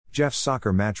Jeff's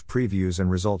Soccer Match Previews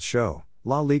and Results Show,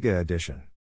 La Liga Edition.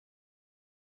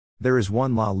 There is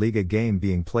one La Liga game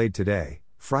being played today,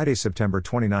 Friday, September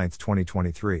 29,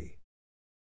 2023.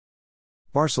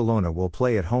 Barcelona will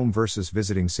play at home versus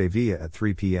visiting Sevilla at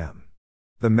 3 p.m.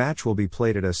 The match will be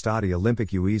played at Estadi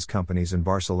Olympic UE's Companies in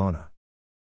Barcelona.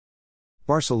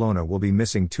 Barcelona will be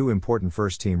missing two important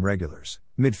first-team regulars.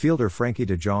 Midfielder Frenkie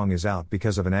de Jong is out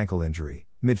because of an ankle injury.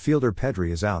 Midfielder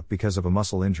Pedri is out because of a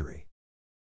muscle injury.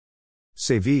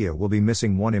 Sevilla will be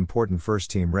missing one important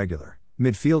first-team regular.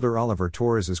 Midfielder Oliver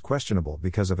Torres is questionable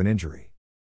because of an injury.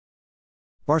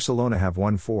 Barcelona have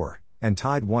won 4, and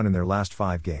tied 1 in their last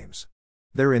 5 games.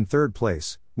 They're in third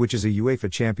place, which is a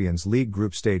UEFA Champions League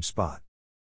group stage spot.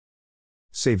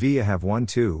 Sevilla have won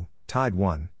 2, tied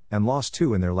 1, and lost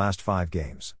 2 in their last 5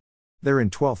 games. They're in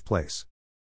 12th place.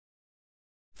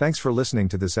 Thanks for listening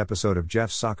to this episode of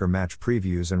Jeff's Soccer Match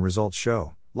Previews and Results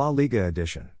Show, La Liga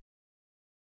Edition.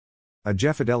 A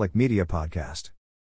Jeffadelic Media Podcast.